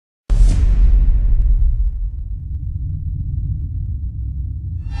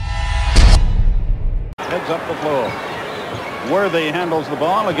heads up the floor. Worthy handles the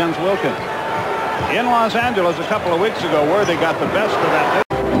ball against Wilkins. In Los Angeles a couple of weeks ago, Worthy got the best of that.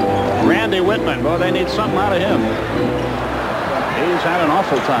 Randy Whitman, boy, they need something out of him. He's had an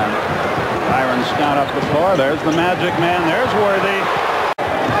awful time. Byron Scott up the floor. There's the Magic Man. There's Worthy.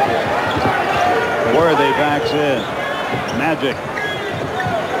 Worthy backs in. Magic.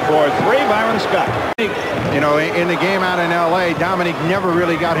 For three, Byron Scott. You know, in the game out in L.A., Dominic never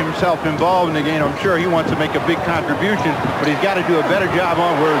really got himself involved in the game. I'm sure he wants to make a big contribution, but he's got to do a better job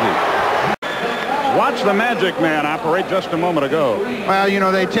on Worthy. Watch the Magic Man operate just a moment ago. Well, you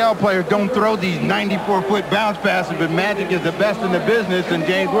know, they tell players don't throw these 94-foot bounce passes, but Magic is the best in the business, and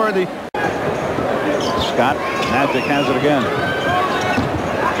James Worthy. Scott, Magic has it again.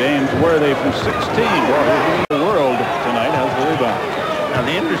 James Worthy from 16. Well, the world tonight has the rebound. Now,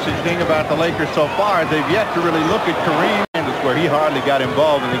 the interesting thing about the Lakers so far is they've yet to really look at Kareem, where he hardly got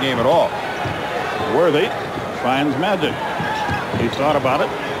involved in the game at all. Worthy finds Magic. He thought about it.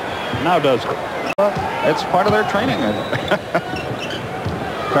 Now does it. It's part of their training.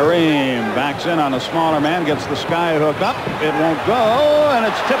 Kareem backs in on a smaller man, gets the sky hook up. It won't go, and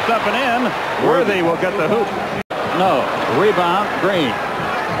it's tipped up and in. Worthy will get the hoop. No. Rebound, Green.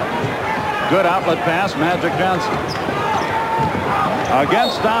 Good outlet pass, Magic Johnson.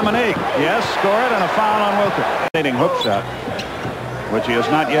 Against Dominique. Yes, score it, and a foul on Wilkins. Hook shot, which he has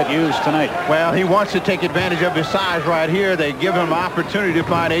not yet used tonight. Well, he wants to take advantage of his size right here. They give him an opportunity to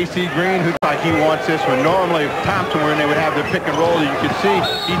find A.C. Green, who like he wants this one. Normally, if Thompson were in, they would have the pick and roll. You can see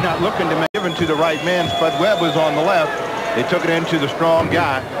he's not looking to give it to the right man. Spud Webb was on the left. They took it into the strong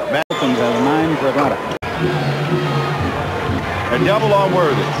guy. Wilkins has 9 for Atlanta. A double on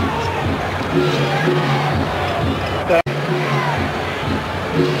Worthy.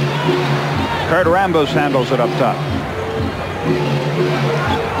 Kurt Rambis handles it up top.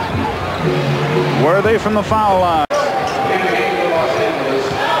 Worthy from the foul line.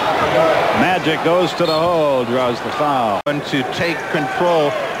 Magic goes to the hole, draws the foul. And to take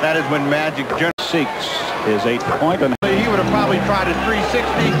control, that is when Magic seeks his 8th point. And he would have probably tried a 360.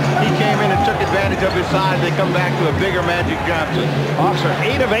 He came in and took advantage of his size. They come back to a bigger Magic Johnson. Hawks are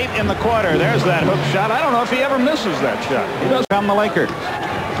 8 of 8 in the quarter. There's that hook shot. I don't know if he ever misses that shot. He does come the Lakers.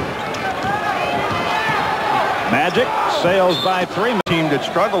 Magic sails by 3. Team that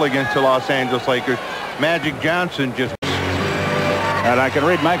struggle against the Los Angeles Lakers. Magic Johnson just. And I can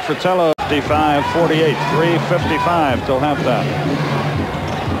read Mike Fratello, 55-48, 3:55 till halftime.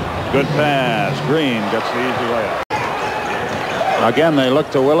 Good pass. Green gets the easy layup. Again, they look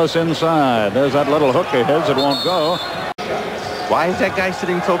to Willis inside. There's that little hook of his. It won't go. Why is that guy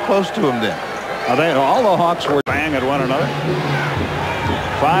sitting so close to him then? All the Hawks were bang at one another.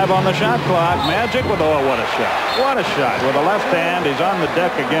 5 on the shot clock. Magic with, oh, what a shot. What a shot. With the left hand, he's on the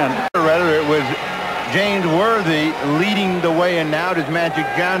deck again. Rather, it was James Worthy leading the way, and now does Magic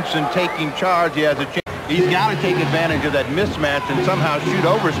Johnson taking charge. He has a chance. He's got to take advantage of that mismatch and somehow shoot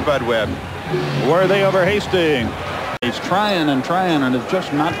over Spud Webb. Worthy over Hastings. He's trying and trying, and it's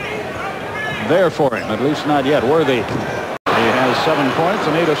just not there for him, at least not yet. Worthy. He has 7 points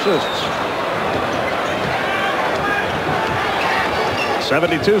and 8 assists.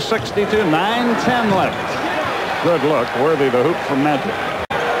 72-62, 9-10 left. Good look. Worthy the hoop from Magic.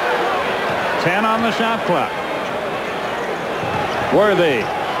 10 on the shot clock. Worthy.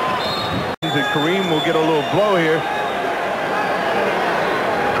 And Kareem will get a little blow here.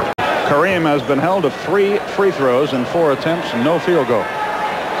 Kareem has been held to 3 free throws in 4 attempts and no field goal.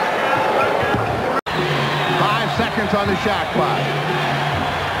 5 seconds on the shot clock.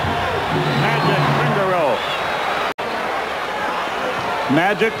 Magic finger roll.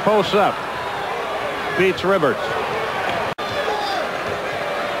 Magic posts up. Beats Rivers.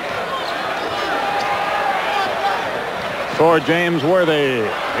 For James Worthy.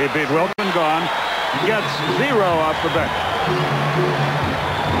 He beat Wilson, gone. Gets 0 off the bench.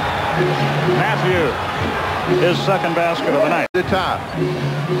 Matthew, his 2nd basket of the night. The top.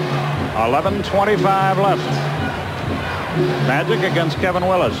 11:25 left. Magic against Kevin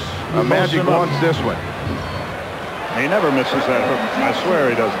Willis. Magic wants this one. He never misses that hook. I swear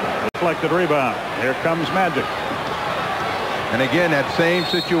he doesn't. Deflected rebound. Here comes Magic. And again, that same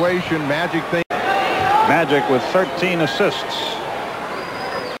situation. Magic thing. Magic with 13 assists.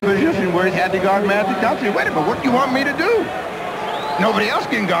 Position where he had to guard Magic Johnson. Wait a minute, what do you want me to do? Nobody else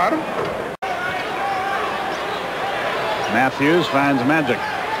can guard him. Matthews finds Magic.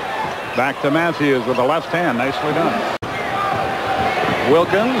 Back to Matthews with the left hand. Nicely done.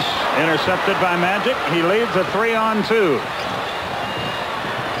 Wilkins intercepted by Magic. He leads a 3-on-2.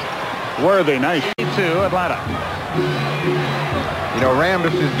 Worthy, nice. 2 Atlanta. You know,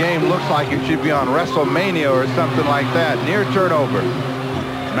 Rambis's game looks like it should be on WrestleMania or something like that. Near turnover.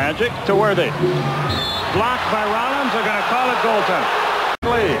 Magic to Worthy. Blocked by Rollins. They're going to call it goaltending.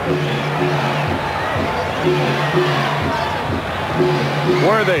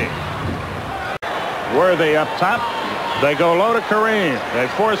 Worthy. Worthy up top. They go low to Kareem. They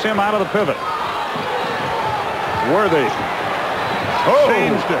force him out of the pivot. Worthy.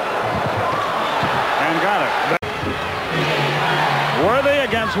 Changed it. And got it. Worthy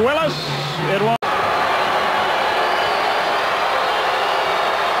against Willis. It won't.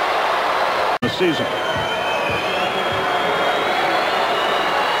 The season.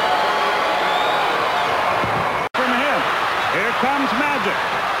 From him. Here comes Magic.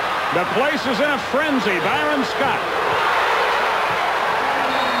 The place is in a frenzy. Byron Scott.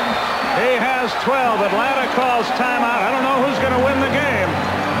 He has 12. Atlanta calls timeout. I don't know who's going to win the game.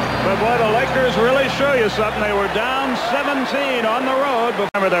 But, boy, the Lakers really show you something. They were down 17 on the road. But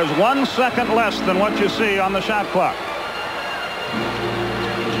remember, there's 1 second less than what you see on the shot clock.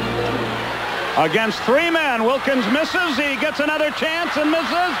 Against 3 men, Wilkins misses. He gets another chance and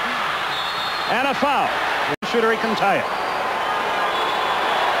misses. And a foul. Shooter, he can tie it.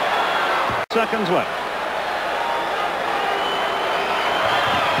 Seconds left.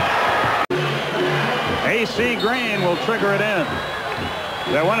 AC Green will trigger it in.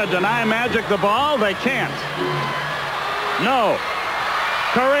 They want to deny Magic the ball. They can't. No.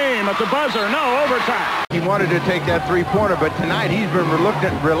 Kareem at the buzzer. No, overtime. He wanted to take that three-pointer, but tonight he's been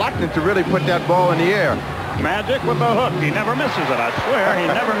reluctant to really put that ball in the air. Magic with the hook. He never misses it. I swear he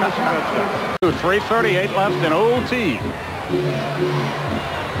never misses that shot. 3:38 left in OT.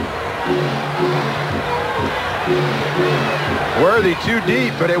 Worthy too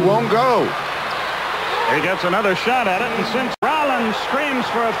deep, but it won't go. He gets another shot at it, and since Rollins screams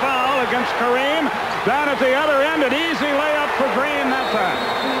for a foul against Kareem, down at the other end, an easy layup for Green that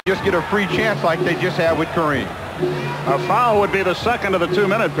time. Just get a free chance like they just had with Kareem. A foul would be the second of the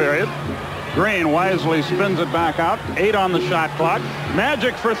 2-minute period. Green wisely spins it back out. 8 on the shot clock.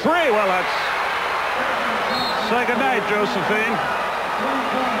 Magic for 3. Well, that's... Say goodnight, Josephine.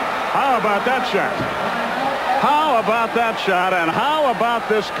 How about that shot? How about that shot, and how about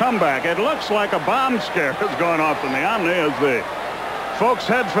this comeback? It looks like a bomb scare is going off in the Omni as the folks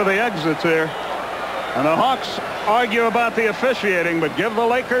head for the exits here. And the Hawks argue about the officiating, but give the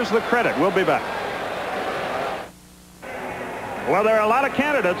Lakers the credit. We'll be back. Well, there are a lot of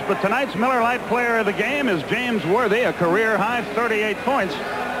candidates, but tonight's Miller Lite player of the game is James Worthy, a career-high 38 points.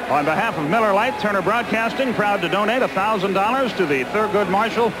 On behalf of Miller Lite, Turner Broadcasting, proud to donate $1,000 to the Thurgood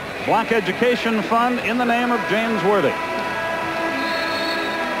Marshall Black Education Fund in the name of James Worthy.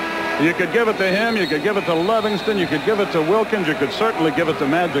 You could give it to him, you could give it to Livingston, you could give it to Wilkins, you could certainly give it to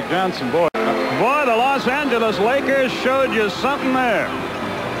Magic Johnson. Boy, the Los Angeles Lakers showed you something there.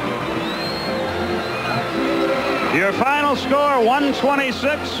 Your final score,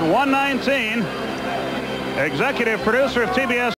 126-119. Executive producer of TBS.